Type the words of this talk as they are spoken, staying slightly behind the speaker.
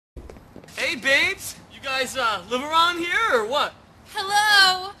Hey, babes. You guys live around here or what?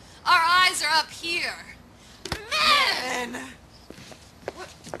 Hello. Our eyes are up here. Men!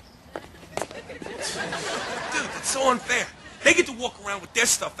 Dude, that's so unfair. They get to walk around with their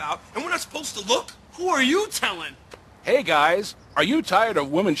stuff out, and we're not supposed to look? Who are you telling? Hey guys, are you tired of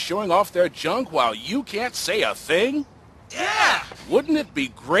women showing off their junk while you can't say a thing? Yeah! Wouldn't it be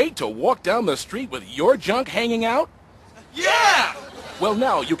great to walk down the street with your junk hanging out? Yeah! Well,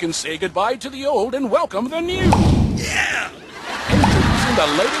 now you can say goodbye to the old and welcome the new. Yeah! Introducing the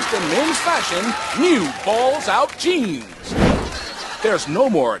latest in men's fashion, new Balls Out jeans. There's no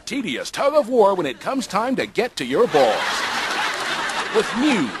more tedious tug of war when it comes time to get to your balls. With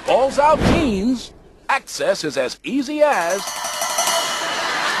new Balls Out jeans, access is as easy as...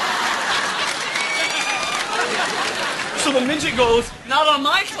 So the midget goes, not on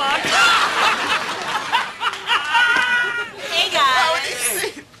my clock. Hey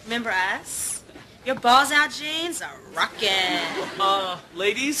guys, remember us? Your balls out jeans are rockin'.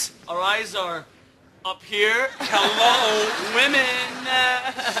 Ladies, our eyes are up here. Hello? Women.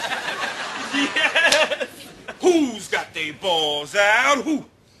 Yes. Who's got their balls out? Who?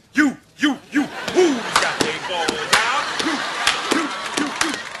 You. Who's got their balls out? You.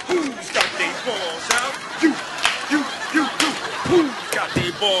 Who's got their balls out? You. Who's got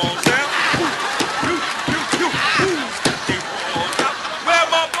their balls out? You. Who's got their balls out? Where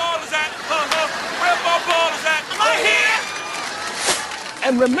my ballers at? Where my ballers at? Am I here?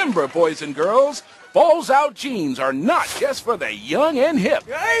 And remember, boys and girls, Balls Out jeans are not just for the young and hip.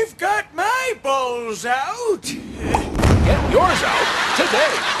 I've got my balls out. Get yours out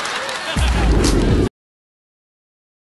today.